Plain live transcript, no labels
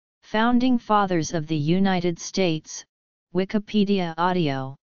Founding Fathers of the United States, Wikipedia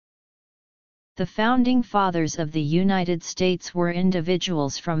audio. The Founding Fathers of the United States were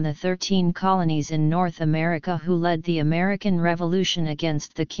individuals from the 13 colonies in North America who led the American Revolution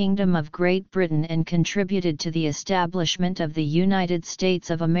against the Kingdom of Great Britain and contributed to the establishment of the United States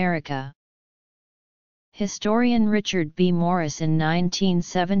of America. Historian Richard B. Morris in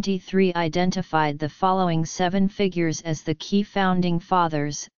 1973 identified the following 7 figures as the key Founding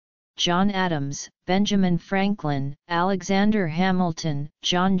Fathers: John Adams, Benjamin Franklin, Alexander Hamilton,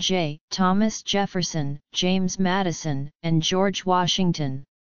 John Jay, Thomas Jefferson, James Madison, and George Washington.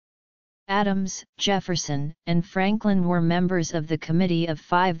 Adams, Jefferson, and Franklin were members of the Committee of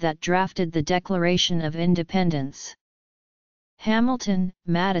Five that drafted the Declaration of Independence. Hamilton,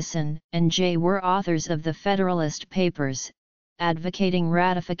 Madison, and Jay were authors of the Federalist Papers, advocating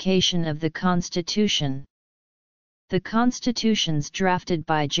ratification of the Constitution. The constitutions drafted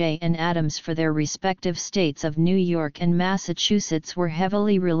by Jay and Adams for their respective states of New York and Massachusetts were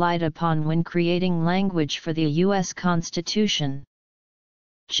heavily relied upon when creating language for the U.S. Constitution.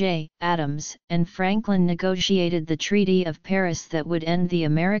 Jay, Adams, and Franklin negotiated the Treaty of Paris that would end the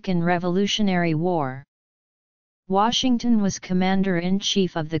American Revolutionary War. Washington was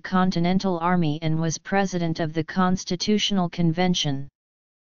Commander-in-Chief of the Continental Army and was President of the Constitutional Convention.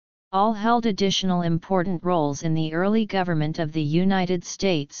 All held additional important roles in the early government of the United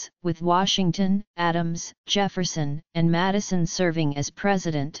States, with Washington, Adams, Jefferson, and Madison serving as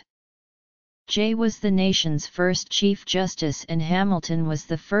president. Jay was the nation's first Chief Justice and Hamilton was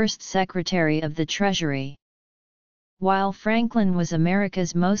the first Secretary of the Treasury. While Franklin was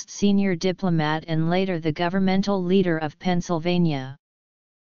America's most senior diplomat and later the governmental leader of Pennsylvania.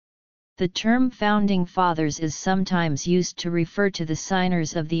 The term Founding Fathers is sometimes used to refer to the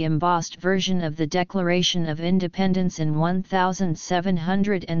signers of the embossed version of the Declaration of Independence in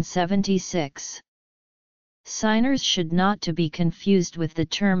 1776. Signers should not to be confused with the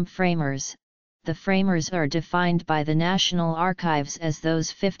term framers. The framers are defined by the National Archives as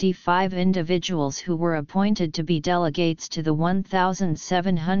those 55 individuals who were appointed to be delegates to the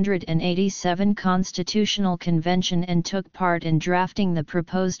 1787 Constitutional Convention and took part in drafting the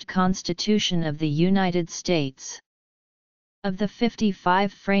proposed Constitution of the United States. Of the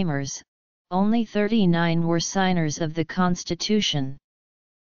 55 framers, only 39 were signers of the Constitution.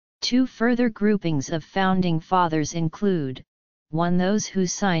 2 further groupings of Founding Fathers include: 1. Those who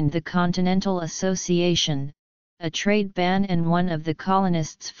signed the Continental Association, a trade ban and one of the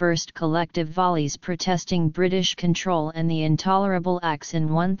colonists' first collective volleys protesting British control and the intolerable acts in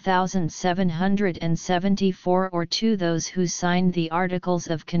 1774, or 2. Those who signed the Articles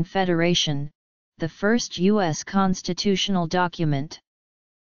of Confederation, the first U.S. constitutional document.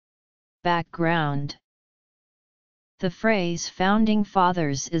 Background: the phrase Founding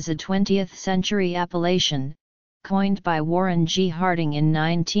Fathers is a 20th-century appellation, coined by Warren G. Harding in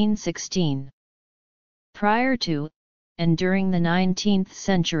 1916. Prior to, and during the 19th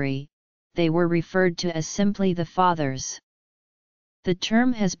century, they were referred to as simply the Fathers. The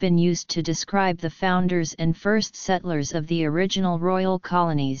term has been used to describe the founders and first settlers of the original royal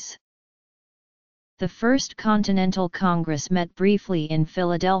colonies. The First Continental Congress met briefly in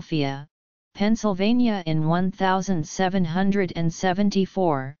Philadelphia, Pennsylvania in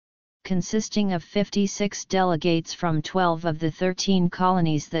 1774, consisting of 56 delegates from 12 of the 13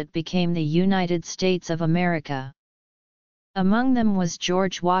 colonies that became the United States of America. Among them was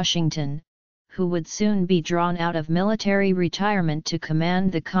George Washington, who would soon be drawn out of military retirement to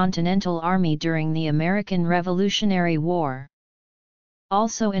command the Continental Army during the American Revolutionary War.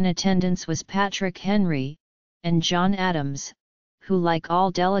 Also in attendance was Patrick Henry, and John Adams, who like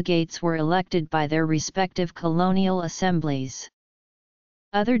all delegates were elected by their respective colonial assemblies.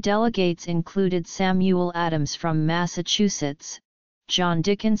 Other delegates included Samuel Adams from Massachusetts, John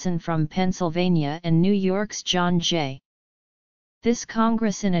Dickinson from Pennsylvania and New York's John Jay. This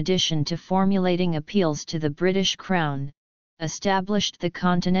Congress, in addition to formulating appeals to the British Crown, established the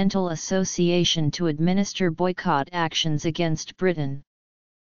Continental Association to administer boycott actions against Britain.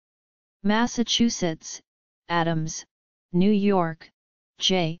 Massachusetts, Adams; New York,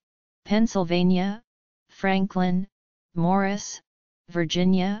 Jay; Pennsylvania, Franklin; Morris;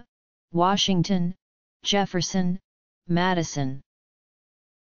 Virginia, Washington, Jefferson, Madison.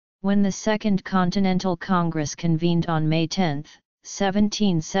 When the Second Continental Congress convened on May 10,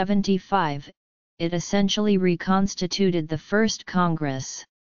 1775, it essentially reconstituted the First Congress.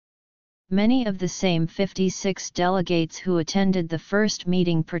 Many of the same 56 delegates who attended the first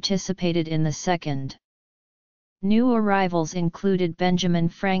meeting participated in the second. New arrivals included Benjamin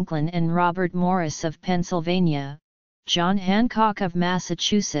Franklin and Robert Morris of Pennsylvania, John Hancock of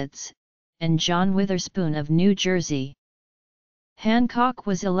Massachusetts, and John Witherspoon of New Jersey. Hancock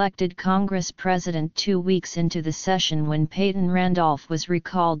was elected Congress President 2 weeks into the session when Peyton Randolph was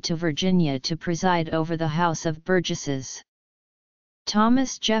recalled to Virginia to preside over the House of Burgesses.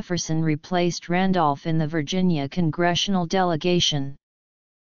 Thomas Jefferson replaced Randolph in the Virginia congressional delegation.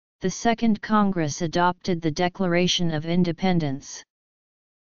 The Second Congress adopted the Declaration of Independence.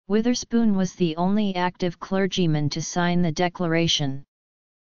 Witherspoon was the only active clergyman to sign the declaration.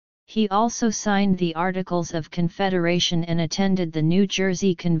 He also signed the Articles of Confederation and attended the New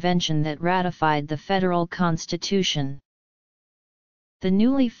Jersey Convention that ratified the federal Constitution. The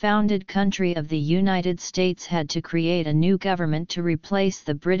newly founded country of the United States had to create a new government to replace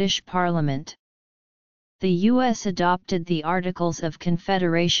the British Parliament. The U.S. adopted the Articles of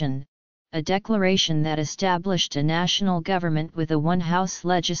Confederation, a declaration that established a national government with a one-house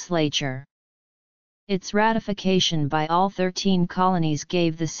legislature. Its ratification by all 13 colonies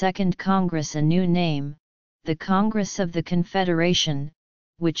gave the Second Congress a new name, the Congress of the Confederation,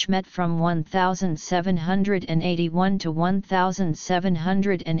 which met from 1781 to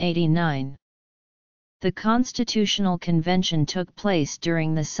 1789. The Constitutional Convention took place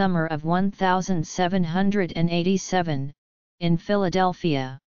during the summer of 1787, in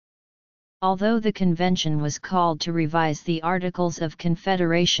Philadelphia. Although the convention was called to revise the Articles of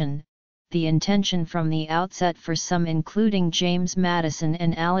Confederation, the intention from the outset for some, including James Madison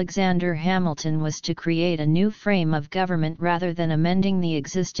and Alexander Hamilton, was to create a new frame of government rather than amending the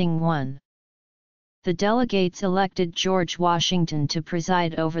existing one. The delegates elected George Washington to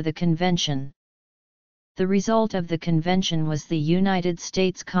preside over the convention. The result of the convention was the United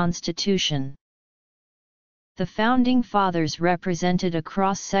States Constitution. The Founding Fathers represented a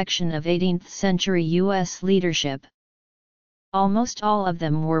cross-section of 18th-century U.S. leadership. Almost all of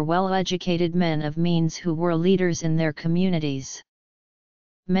them were well-educated men of means who were leaders in their communities.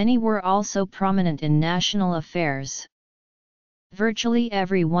 Many were also prominent in national affairs. Virtually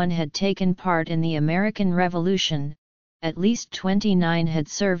everyone had taken part in the American Revolution, at least 29 had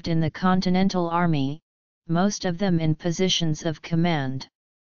served in the Continental Army, most of them in positions of command.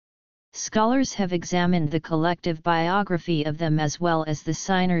 Scholars have examined the collective biography of them as well as the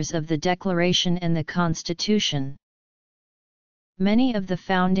signers of the Declaration and the Constitution. Many of the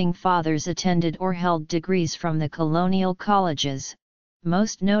Founding Fathers attended or held degrees from the colonial colleges,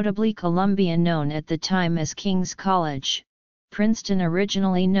 most notably Columbia, known at the time as King's College, Princeton,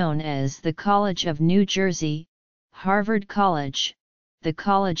 originally known as the College of New Jersey, Harvard College, the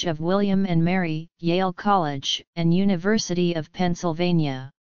College of William and Mary, Yale College, and University of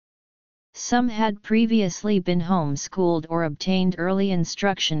Pennsylvania. Some had previously been home-schooled or obtained early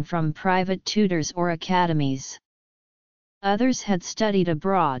instruction from private tutors or academies. Others had studied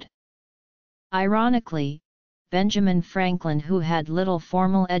abroad. Ironically, Benjamin Franklin, who had little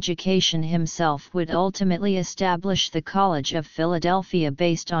formal education himself, would ultimately establish the College of Philadelphia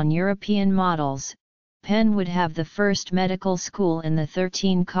based on European models. Penn would have the first medical school in the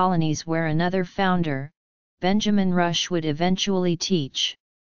 13 colonies where another founder, Benjamin Rush, would eventually teach.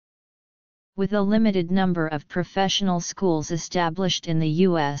 With a limited number of professional schools established in the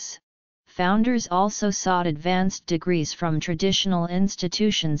U.S., founders also sought advanced degrees from traditional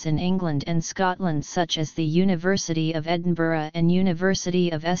institutions in England and Scotland such as the University of Edinburgh and University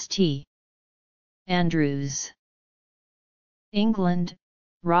of St. Andrews. England,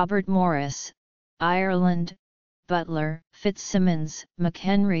 Robert Morris; Ireland, Butler, Fitzsimmons,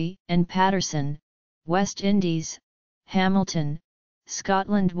 McHenry, and Patterson; West Indies, Hamilton;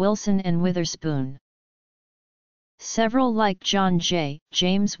 Scotland, Wilson and Witherspoon. Several like John Jay,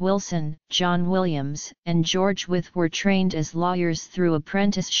 James Wilson, John Williams, and George Wythe were trained as lawyers through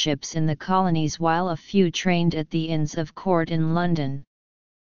apprenticeships in the colonies, while a few trained at the Inns of Court in London.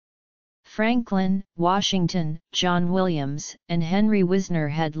 Franklin, Washington, John Williams, and Henry Wisner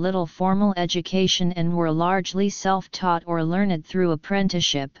had little formal education and were largely self-taught or learned through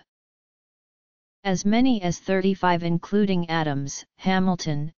apprenticeship. As many as 35, including Adams,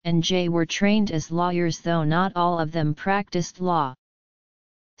 Hamilton, and Jay, were trained as lawyers, though not all of them practiced law.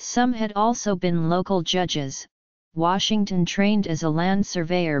 Some had also been local judges. Washington trained as a land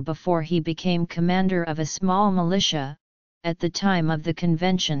surveyor before he became commander of a small militia. At the time of the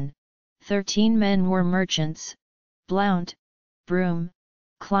convention, 13 men were merchants: Blount, Broome,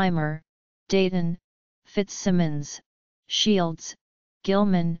 Clymer, Dayton, Fitzsimmons, Shields,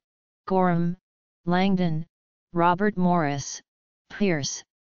 Gilman, Gorham, Langdon, Robert Morris, Pierce,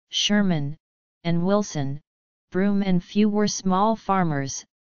 Sherman, and Wilson. Broome and few were small farmers.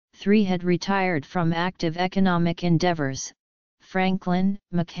 3 had retired from active economic endeavors: Franklin,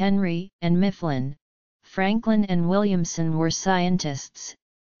 McHenry, and Mifflin. Franklin and Williamson were scientists,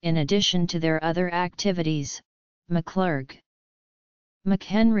 in addition to their other activities. McClurg,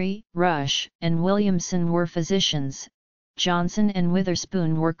 McHenry, Rush, and Williamson were physicians. Johnson and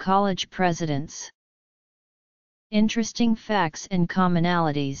Witherspoon were college presidents. Interesting facts and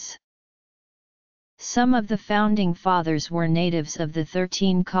commonalities. Some of the founding fathers were natives of the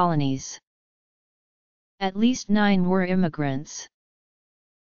 13 colonies. At least 9 were immigrants.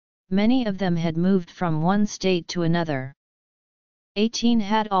 Many of them had moved from one state to another. 18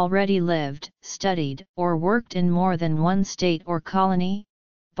 had already lived, studied, or worked in more than one state or colony: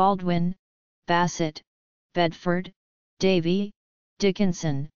 Baldwin, Bassett, Bedford, Davie,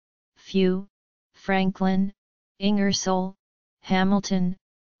 Dickinson, Few, Franklin, Ingersoll, Hamilton,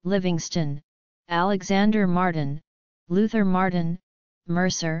 Livingston, Alexander Martin, Luther Martin,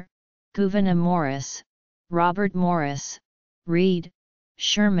 Mercer, Gouverneur Morris, Robert Morris, Reed,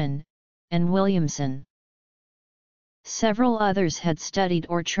 Sherman, and Williamson. Several others had studied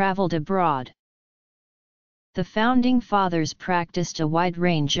or traveled abroad. The Founding Fathers practiced a wide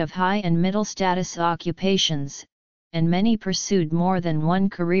range of high and middle status occupations, and many pursued more than one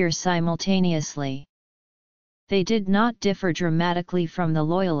career simultaneously. They did not differ dramatically from the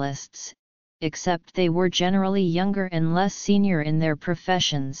Loyalists, except they were generally younger and less senior in their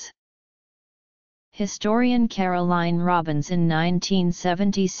professions. Historian Caroline Robbins in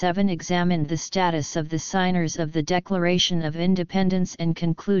 1977 examined the status of the signers of the Declaration of Independence and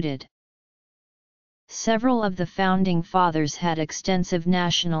concluded: several of the Founding Fathers had extensive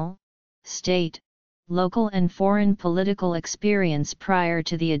national, state, local and foreign political experience prior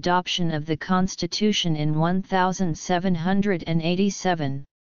to the adoption of the Constitution in 1787.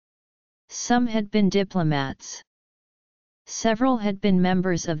 Some had been diplomats. Several had been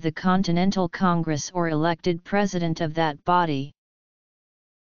members of the Continental Congress or elected president of that body.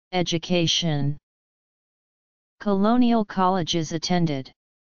 Education. Colonial colleges attended.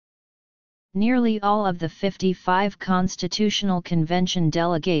 Nearly all of the 55 Constitutional Convention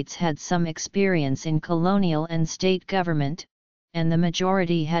delegates had some experience in colonial and state government, and the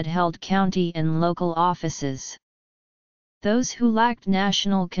majority had held county and local offices. Those who lacked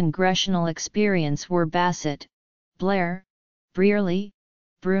national congressional experience were Bassett, Blair, Brearley,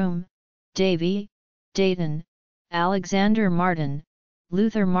 Broome, Davie, Dayton, Alexander Martin,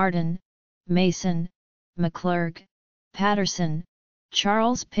 Luther Martin, Mason, McClurg, Patterson,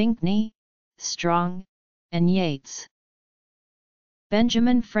 Charles Pinckney, Strong, and Yates.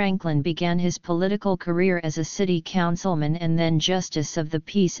 Benjamin Franklin began his political career as a city councilman and then Justice of the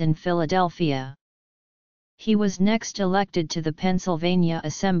Peace in Philadelphia. He was next elected to the Pennsylvania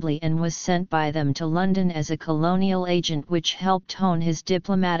Assembly and was sent by them to London as a colonial agent, which helped hone his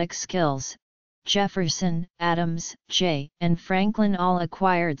diplomatic skills. Jefferson, Adams, Jay, and Franklin all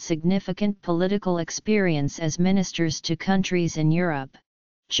acquired significant political experience as ministers to countries in Europe.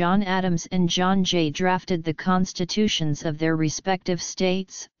 John Adams and John Jay drafted the constitutions of their respective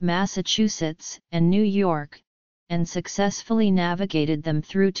states, Massachusetts and New York, and successfully navigated them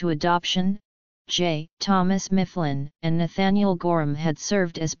through to adoption. J. Thomas Mifflin and Nathaniel Gorham had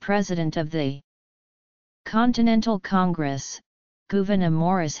served as president of the Continental Congress. Gouverneur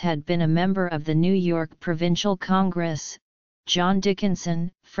Morris had been a member of the New York Provincial Congress. John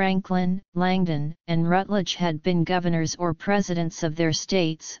Dickinson, Franklin, Langdon, and Rutledge had been governors or presidents of their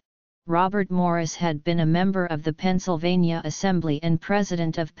states. Robert Morris had been a member of the Pennsylvania Assembly and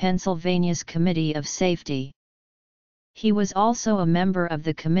president of Pennsylvania's Committee of Safety. He was also a member of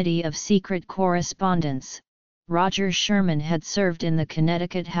the Committee of Secret Correspondence. Roger Sherman had served in the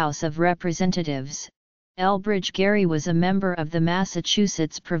Connecticut House of Representatives. Elbridge Gerry was a member of the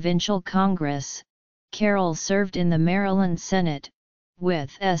Massachusetts Provincial Congress. Carroll served in the Maryland Senate.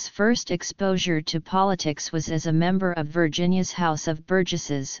 Wythe's first exposure to politics was as a member of Virginia's House of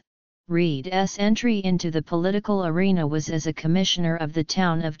Burgesses. Reed's entry into the political arena was as a commissioner of the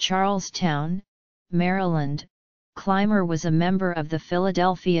town of Charlestown, Maryland. Clymer was a member of the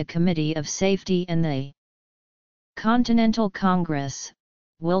Philadelphia Committee of Safety and the Continental Congress.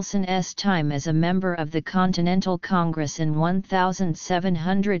 Wilson's time as a member of the Continental Congress in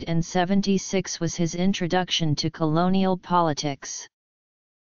 1776 was his introduction to colonial politics.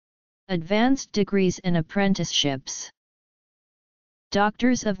 Advanced degrees and apprenticeships.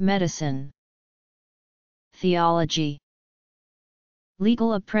 Doctors of Medicine, Theology,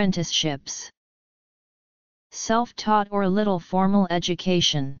 Legal apprenticeships, Self-taught or little formal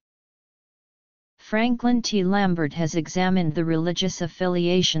education. Franklin T. Lambert has examined the religious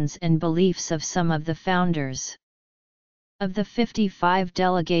affiliations and beliefs of some of the founders. Of the 55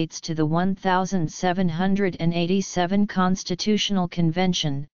 delegates to the 1787 Constitutional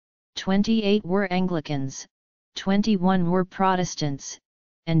Convention, 28 were Anglicans, 21 were Protestants,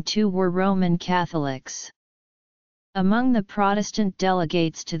 and 2 were Roman Catholics. Among the Protestant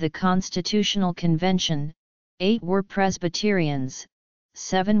delegates to the Constitutional Convention, 8 were Presbyterians,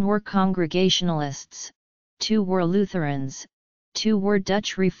 7 were Congregationalists, 2 were Lutherans, 2 were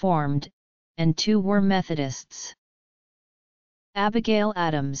Dutch Reformed, and 2 were Methodists. Abigail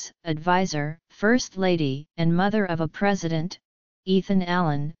Adams, advisor, First Lady, and mother of a president, Ethan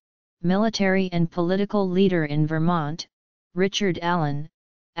Allen, military and political leader in Vermont, Richard Allen,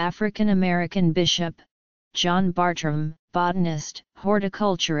 African American bishop, John Bartram, botanist,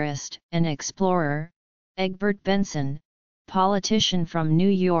 horticulturist, and explorer, Egbert Benson, politician from New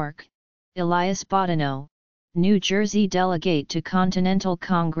York, Elias Boudinot, New Jersey delegate to Continental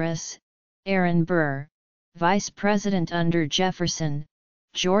Congress, Aaron Burr, vice president under Jefferson,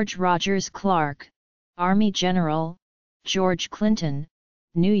 George Rogers Clark, Army General, George Clinton,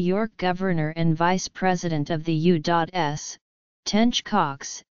 New York governor and vice president of the U.S., Tench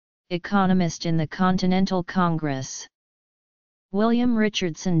Coxe, economist in the Continental Congress. William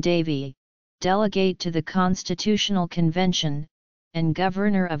Richardson Davie, delegate to the Constitutional Convention, and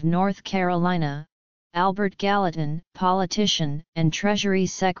governor of North Carolina, Albert Gallatin, politician and Treasury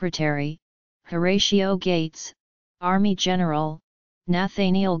Secretary, Horatio Gates, Army General,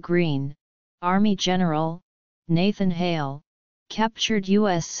 Nathaniel Greene, Army General, Nathan Hale, captured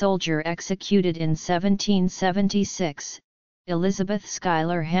U.S. soldier executed in 1776, Elizabeth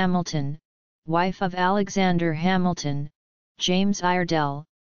Schuyler Hamilton, wife of Alexander Hamilton, James Iredell,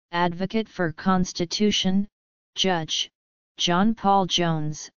 advocate for Constitution, Judge, John Paul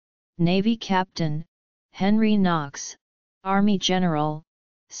Jones, Navy Captain, Henry Knox, Army General,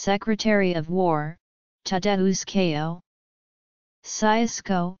 Secretary of War, Tadeusz Koło,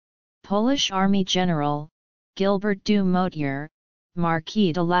 Siesko, Polish Army General, Gilbert du Motier,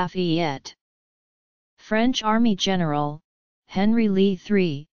 Marquis de Lafayette, French Army General, Henry Lee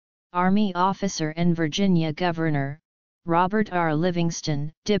III, Army officer and Virginia Governor, Robert R.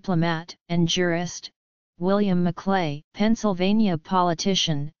 Livingston, diplomat and jurist, William Maclay, Pennsylvania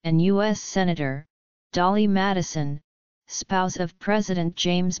politician and U.S. Senator, Dolly Madison, spouse of President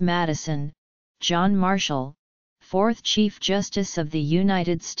James Madison, John Marshall, 4th Chief Justice of the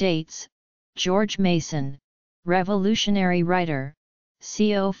United States, George Mason, Revolutionary writer,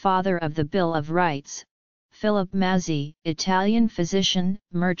 co-father of the Bill of Rights, Philip Mazzi, Italian physician,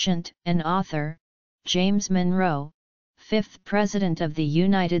 merchant, and author, James Monroe, 5th President of the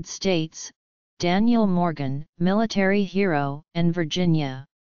United States, Daniel Morgan, military hero, and Virginia.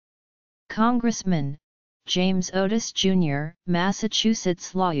 Congressman, James Otis Jr.,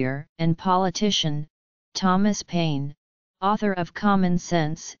 Massachusetts lawyer and politician, Thomas Paine, author of Common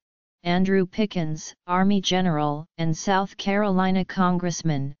Sense, Andrew Pickens, Army General and South Carolina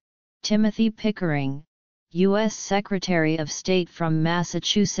Congressman, Timothy Pickering, U.S. Secretary of State from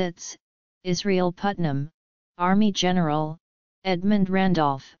Massachusetts, Israel Putnam, Army General, Edmund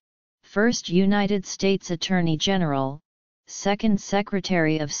Randolph, 1st United States Attorney General, 2nd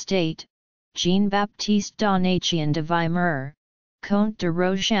Secretary of State, Jean-Baptiste Donatien de Weimar, Comte de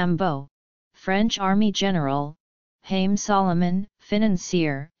Rochambeau, French Army General, Haym Solomon,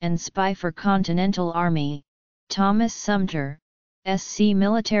 financier and spy for Continental Army, Thomas Sumter, SC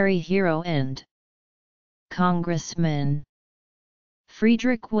military hero and Congressman.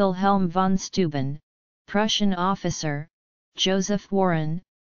 Friedrich Wilhelm von Steuben, Prussian officer, Joseph Warren,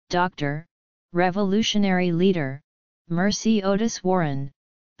 doctor, revolutionary leader, Mercy Otis Warren,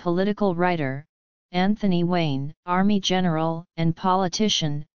 political writer, Anthony Wayne, Army General and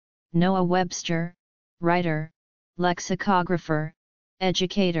politician, Noah Webster, writer, lexicographer,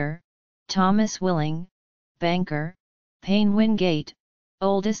 educator, Thomas Willing, banker, Payne Wingate,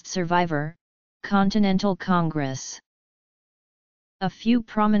 oldest survivor, Continental Congress. A few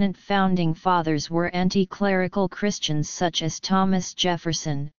prominent founding fathers were anti-clerical Christians such as Thomas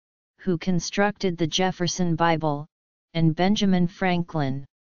Jefferson, who constructed the Jefferson Bible, and Benjamin Franklin.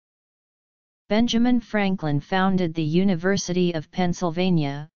 Benjamin Franklin founded the University of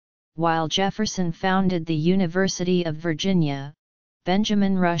Pennsylvania, while Jefferson founded the University of Virginia.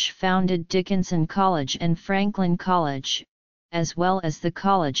 Benjamin Rush founded Dickinson College and Franklin College, as well as the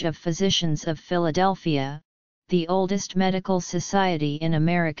College of Physicians of Philadelphia, the oldest medical society in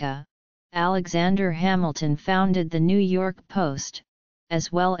America. Alexander Hamilton founded the New York Post, as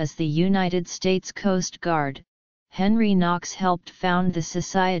well as the United States Coast Guard. Henry Knox helped found the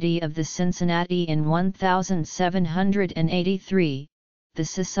Society of the Cincinnati in 1783. The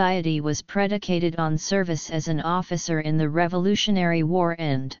society was predicated on service as an officer in the Revolutionary War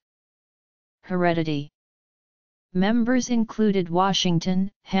and heredity. Members included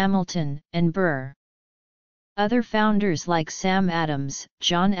Washington, Hamilton, and Burr. Other founders like Sam Adams,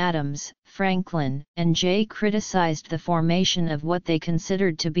 John Adams, Franklin, and Jay criticized the formation of what they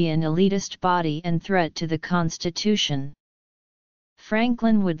considered to be an elitist body and threat to the Constitution.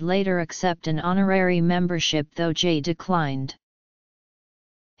 Franklin would later accept an honorary membership, though Jay declined.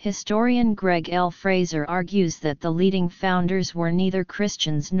 Historian Greg L. Fraser argues that the leading founders were neither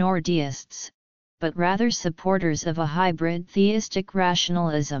Christians nor deists, but rather supporters of a hybrid theistic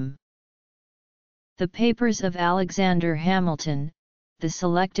rationalism. The papers of Alexander Hamilton, the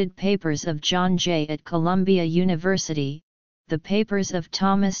selected papers of John Jay at Columbia University, the papers of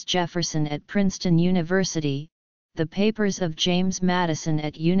Thomas Jefferson at Princeton University, the papers of James Madison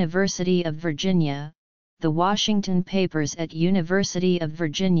at University of Virginia, the Washington papers at University of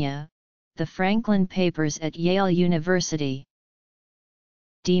Virginia, the Franklin papers at Yale University.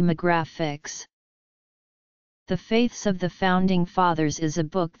 Demographics. The Faiths of the Founding Fathers is a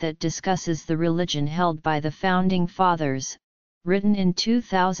book that discusses the religion held by the Founding Fathers, written in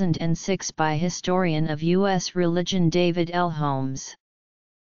 2006 by historian of U.S. religion David L. Holmes.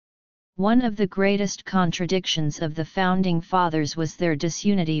 One of the greatest contradictions of the Founding Fathers was their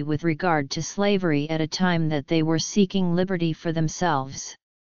disunity with regard to slavery at a time that they were seeking liberty for themselves.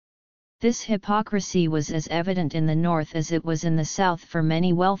 This hypocrisy was as evident in the North as it was in the South, for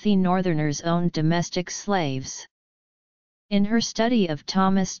many wealthy Northerners owned domestic slaves. In her study of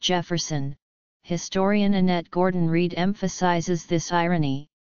Thomas Jefferson, historian Annette Gordon Reed emphasizes this irony.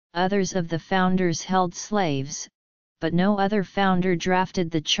 Others of the founders held slaves, but no other founder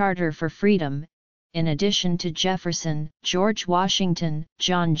drafted the Charter for Freedom. In addition to Jefferson, George Washington,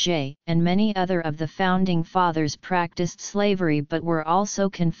 John Jay, and many other of the Founding Fathers practiced slavery but were also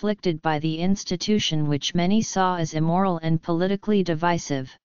conflicted by the institution, which many saw as immoral and politically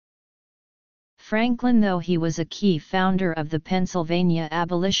divisive. Franklin, though he was a key founder of the Pennsylvania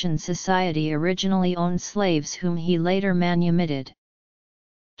Abolition Society, originally owned slaves whom he later manumitted.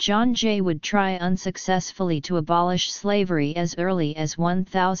 John Jay would try unsuccessfully to abolish slavery as early as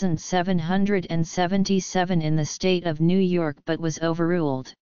 1777 in the state of New York, but was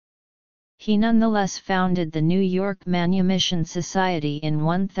overruled. He nonetheless founded the New York Manumission Society in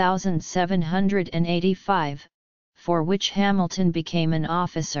 1785, for which Hamilton became an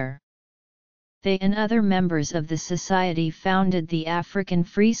officer. They and other members of the society founded the African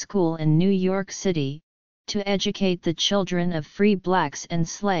Free School in New York City, to educate the children of free blacks and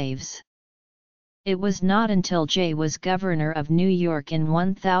slaves. It was not until Jay was governor of New York in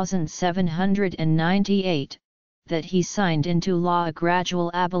 1798, that he signed into law a gradual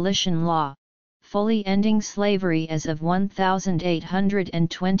abolition law, fully ending slavery as of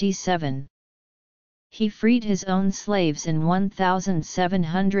 1827. He freed his own slaves in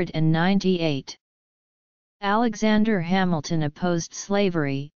 1798. Alexander Hamilton opposed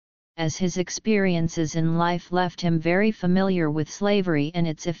slavery, as his experiences in life left him very familiar with slavery and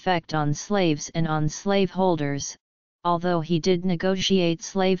its effect on slaves and on slaveholders, although he did negotiate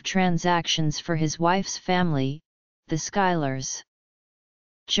slave transactions for his wife's family, the Schuylers.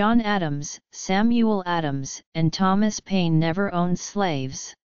 John Adams, Samuel Adams, and Thomas Paine never owned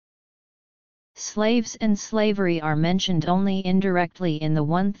slaves. Slaves and slavery are mentioned only indirectly in the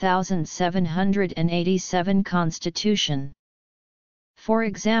 1787 Constitution. For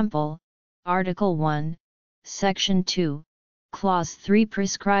example, Article 1, Section 2, Clause 3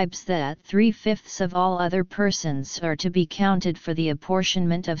 prescribes that 3/5 of all other persons are to be counted for the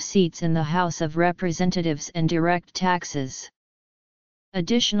apportionment of seats in the House of Representatives and direct taxes.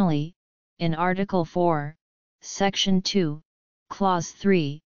 Additionally, in Article 4, Section 2, Clause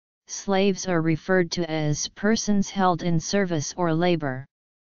 3, slaves are referred to as persons held in service or labor.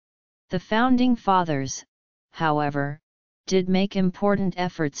 The Founding Fathers, however, did make important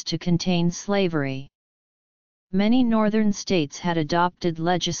efforts to contain slavery. Many northern states had adopted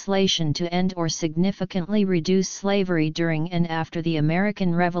legislation to end or significantly reduce slavery during and after the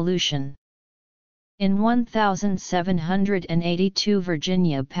American Revolution. In 1782,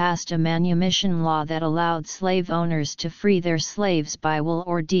 Virginia passed a manumission law that allowed slave owners to free their slaves by will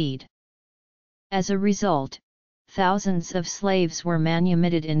or deed. As a result, thousands of slaves were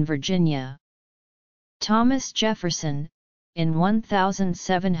manumitted in Virginia. Thomas Jefferson, in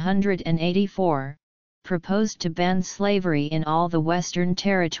 1784, proposed to ban slavery in all the Western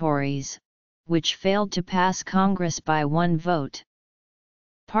territories, which failed to pass Congress by one vote.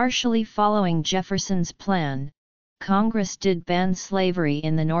 Partially following Jefferson's plan, Congress did ban slavery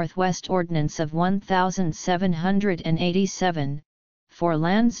in the Northwest Ordinance of 1787, for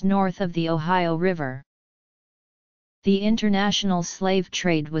lands north of the Ohio River. The international slave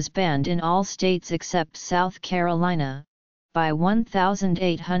trade was banned in all states except South Carolina, by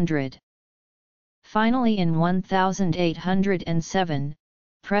 1800. Finally in 1807,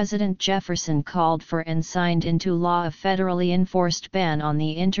 President Jefferson called for and signed into law a federally enforced ban on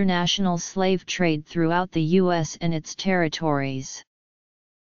the international slave trade throughout the U.S. and its territories.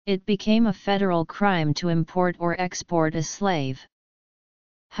 It became a federal crime to import or export a slave.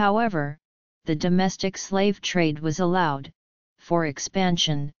 However, the domestic slave trade was allowed, for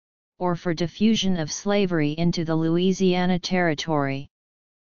expansion, or for diffusion of slavery into the Louisiana Territory.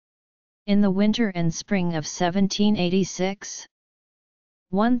 In the winter and spring of 1786,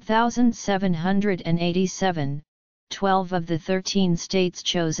 1787, 12 of the 13 states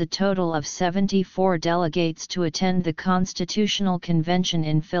chose a total of 74 delegates to attend the Constitutional Convention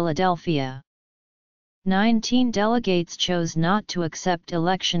in Philadelphia. 19 delegates chose not to accept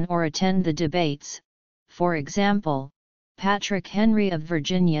election or attend the debates. For example, Patrick Henry of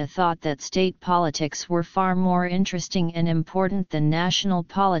Virginia thought that state politics were far more interesting and important than national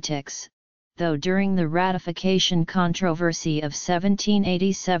politics, though during the ratification controversy of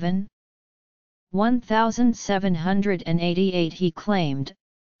 1787, 1788 he claimed,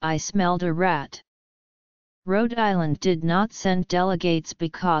 "I smelled a rat." Rhode Island did not send delegates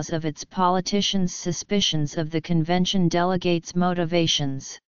because of its politicians' suspicions of the convention delegates'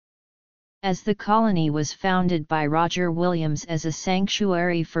 motivations. As the colony was founded by Roger Williams as a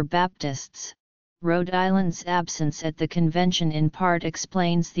sanctuary for Baptists, Rhode Island's absence at the convention in part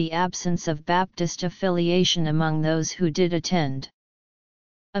explains the absence of Baptist affiliation among those who did attend.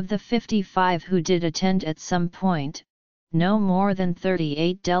 Of the 55 who did attend at some point, no more than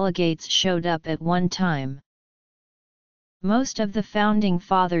 38 delegates showed up at one time. Most of the Founding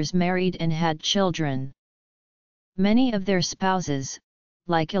Fathers married and had children. Many of their spouses,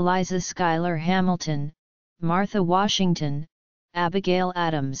 like Eliza Schuyler Hamilton, Martha Washington, Abigail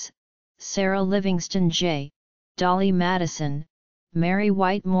Adams, Sarah Livingston J., Dolly Madison, Mary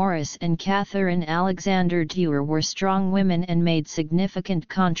White Morris and Catherine Alexander Dewar were strong women and made significant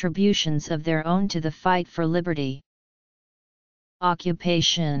contributions of their own to the fight for liberty.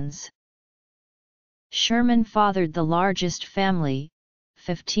 Occupations. Sherman fathered the largest family,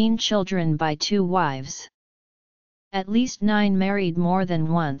 15 children by 2 wives. At least 9 married more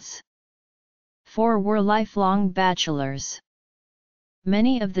than once. 4 were lifelong bachelors.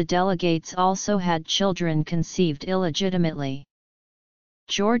 Many of the delegates also had children conceived illegitimately.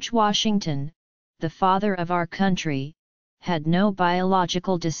 George Washington, the father of our country, had no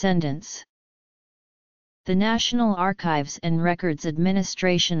biological descendants. The National Archives and Records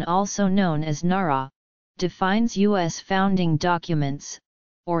Administration, also known as NARA, defines U.S. founding documents,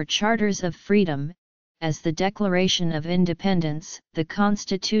 or Charters of Freedom, as the Declaration of Independence, the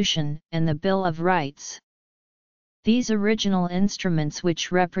Constitution, and the Bill of Rights. These original instruments,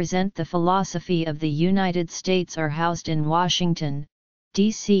 which represent the philosophy of the United States, are housed in Washington,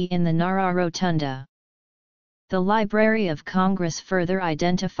 D.C. in the NARA Rotunda. The Library of Congress further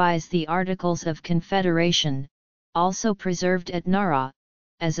identifies the Articles of Confederation, also preserved at NARA,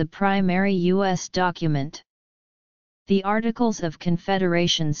 as a primary U.S. document. The Articles of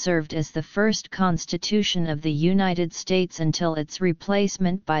Confederation served as the first Constitution of the United States until its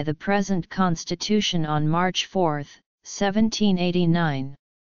replacement by the present Constitution on March 4, 1789.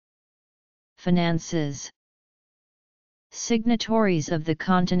 Finances. Signatories of the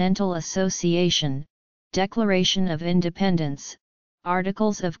Continental Association, Declaration of Independence,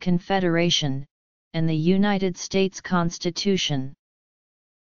 Articles of Confederation, and the United States Constitution.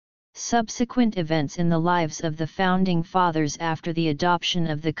 Subsequent events in the lives of the Founding Fathers after the adoption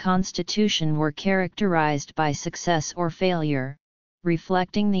of the Constitution were characterized by success or failure,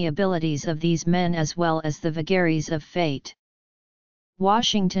 reflecting the abilities of these men as well as the vagaries of fate.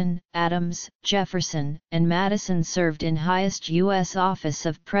 Washington, Adams, Jefferson, and Madison served in highest U.S. office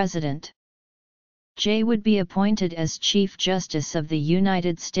of President. Jay would be appointed as Chief Justice of the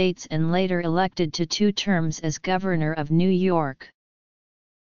United States and later elected to 2 terms as Governor of New York.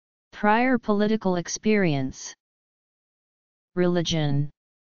 Prior political experience. Religion.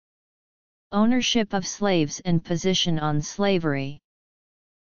 Ownership of slaves and position on slavery.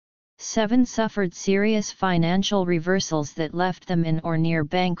 7 suffered serious financial reversals that left them in or near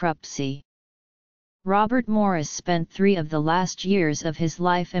bankruptcy. Robert Morris spent 3 of the last years of his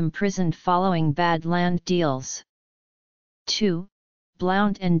life imprisoned following bad land deals. 2,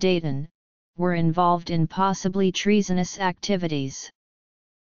 Blount and Dayton, were involved in possibly treasonous activities.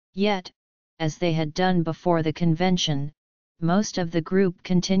 Yet, as they had done before the convention, most of the group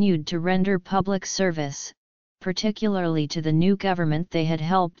continued to render public service, particularly to the new government they had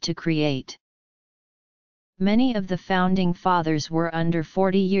helped to create. Many of the Founding Fathers were under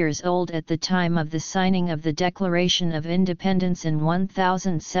 40 years old at the time of the signing of the Declaration of Independence in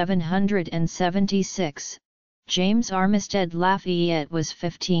 1776. James Armistead Lafayette was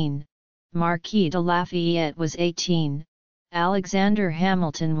 15, Marquis de Lafayette was 18, Alexander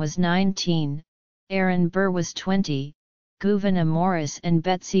Hamilton was 19, Aaron Burr was 20, Gouverneur Morris and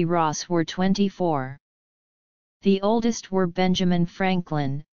Betsy Ross were 24. The oldest were Benjamin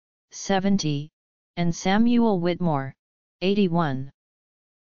Franklin, 70, and Samuel Whitmore, 81.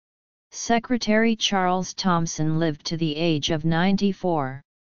 Secretary Charles Thomson lived to the age of 94.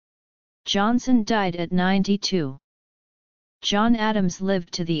 Johnson died at 92. John Adams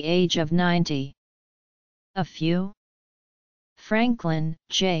lived to the age of 90. A few: Franklin,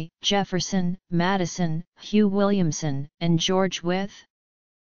 J. Jefferson, Madison, Hugh Williamson, and George Wythe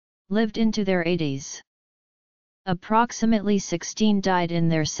lived into their 80s. Approximately 16 died in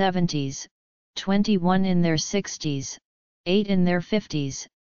their 70s, 21 in their 60s, 8 in their 50s,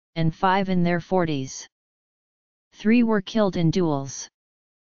 and 5 in their 40s. 3 were killed in duels.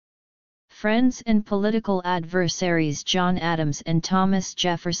 Friends and political adversaries John Adams and Thomas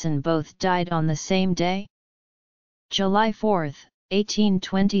Jefferson both died on the same day, July 4,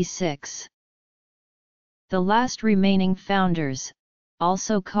 1826. The last remaining founders,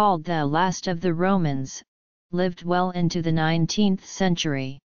 also called the last of the Romans, lived well into the 19th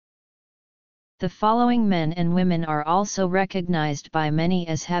century. The following men and women are also recognized by many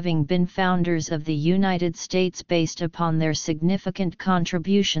as having been founders of the United States based upon their significant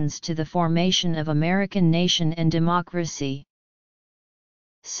contributions to the formation of American nation and democracy.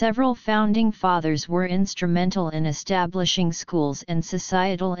 Several founding fathers were instrumental in establishing schools and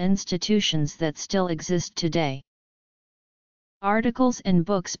societal institutions that still exist today. Articles and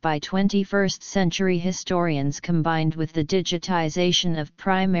books by 21st-century historians combined with the digitization of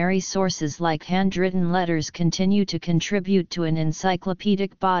primary sources like handwritten letters continue to contribute to an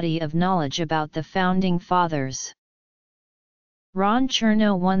encyclopedic body of knowledge about the Founding Fathers. Ron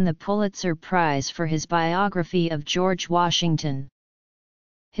Chernow won the Pulitzer Prize for his biography of George Washington.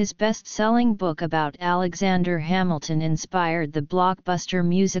 His best-selling book about Alexander Hamilton inspired the blockbuster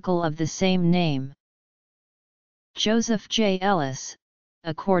musical of the same name. Joseph J. Ellis: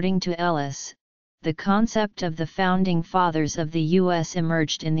 according to Ellis, the concept of the Founding Fathers of the U.S.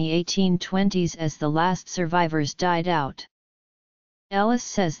 emerged in the 1820s as the last survivors died out. Ellis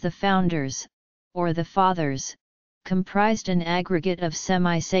says the Founders, or the Fathers, comprised an aggregate of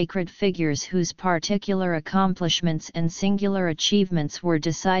semi-sacred figures whose particular accomplishments and singular achievements were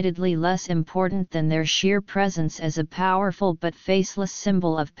decidedly less important than their sheer presence as a powerful but faceless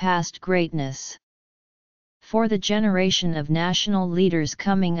symbol of past greatness. For the generation of national leaders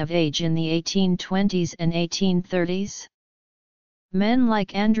coming of age in the 1820s and 1830s, men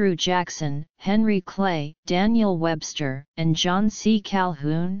like Andrew Jackson, Henry Clay, Daniel Webster, and John C.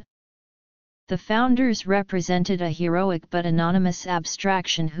 Calhoun, the founders represented a heroic but anonymous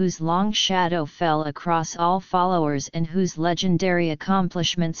abstraction whose long shadow fell across all followers and whose legendary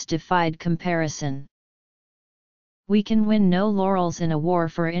accomplishments defied comparison. "We can win no laurels in a war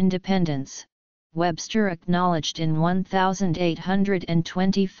for independence," Webster acknowledged in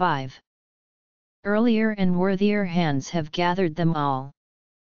 1825. "Earlier and worthier hands have gathered them all.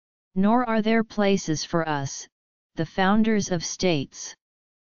 Nor are there places for us, the founders of states.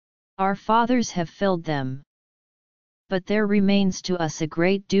 Our fathers have filled them. But there remains to us a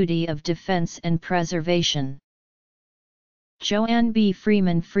great duty of defense and preservation." Joanne B.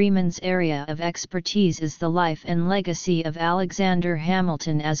 Freeman. Freeman's area of expertise is the life and legacy of Alexander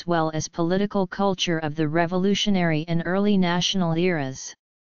Hamilton as well as political culture of the Revolutionary and early national eras.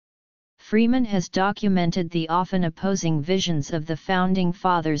 Freeman has documented the often opposing visions of the Founding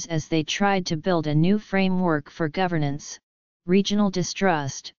Fathers as they tried to build a new framework for governance: regional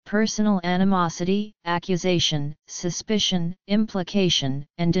distrust, personal animosity, accusation, suspicion, implication,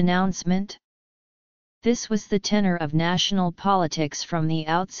 and denouncement. This was the tenor of national politics from the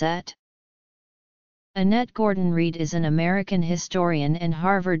outset. Annette Gordon-Reed is an American historian and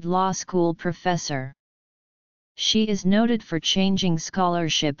Harvard Law School professor. She is noted for changing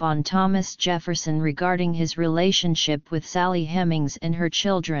scholarship on Thomas Jefferson regarding his relationship with Sally Hemings and her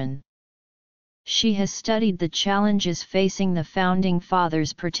children. She has studied the challenges facing the Founding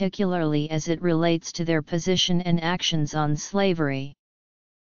Fathers, particularly as it relates to their position and actions on slavery.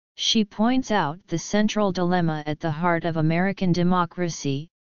 She points out the central dilemma at the heart of American democracy: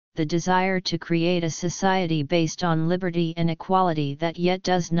 the desire to create a society based on liberty and equality that yet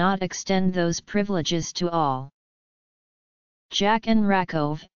does not extend those privileges to all. Jack N.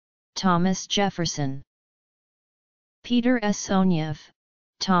 Rakove, Thomas Jefferson. Peter S. Onyev,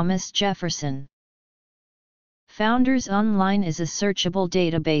 Thomas Jefferson. Founders Online is a searchable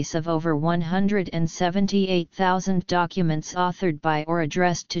database of over 178,000 documents authored by or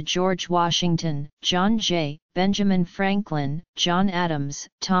addressed to George Washington, John Jay, Benjamin Franklin, John Adams,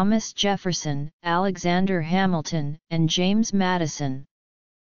 Thomas Jefferson, Alexander Hamilton, and James Madison.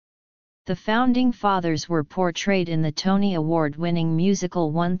 The Founding Fathers were portrayed in the Tony Award-winning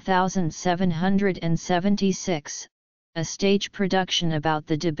musical 1776, a stage production about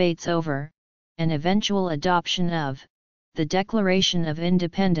the debates over, and eventual adoption of, the Declaration of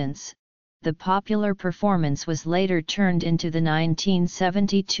Independence. The popular performance was later turned into the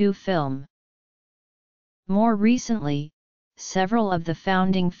 1972 film. More recently, several of the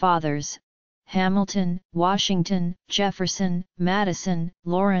Founding Fathers, Hamilton, Washington, Jefferson, Madison,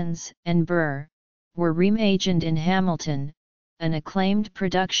 Lawrence, and Burr, were reimagined in Hamilton, an acclaimed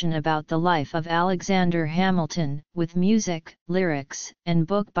production about the life of Alexander Hamilton, with music, lyrics, and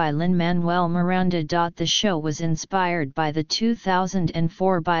book by Lin-Manuel Miranda. The show was inspired by the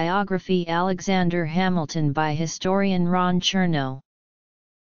 2004 biography Alexander Hamilton by historian Ron Chernow.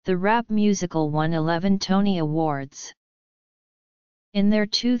 The rap musical won 11 Tony Awards. In their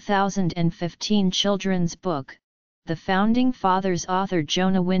 2015 children's book, the Founding Fathers author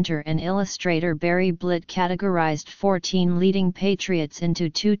Jonah Winter and illustrator Barry Blitt categorized 14 leading patriots into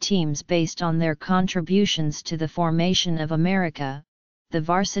two teams based on their contributions to the formation of America, the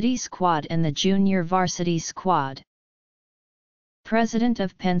Varsity Squad and the Junior Varsity Squad. President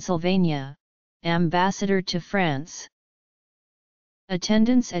of Pennsylvania, Ambassador to France.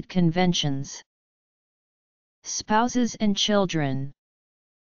 Attendance at conventions. Spouses and children.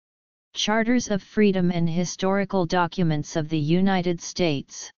 Charters of Freedom and historical documents of the United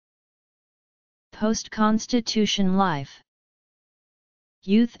States. Post-Constitution life.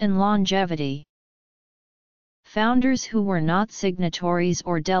 Youth and longevity. Founders who were not signatories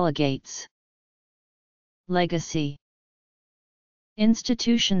or delegates. Legacy.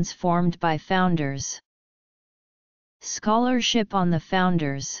 Institutions formed by founders. Scholarship on the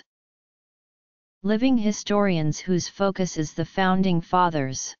founders. Living historians whose focus is the Founding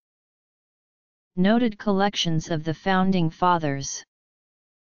Fathers. Noted collections of the Founding Fathers.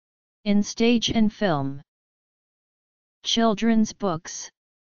 In stage and film. Children's books.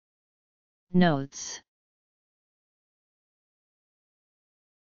 Notes.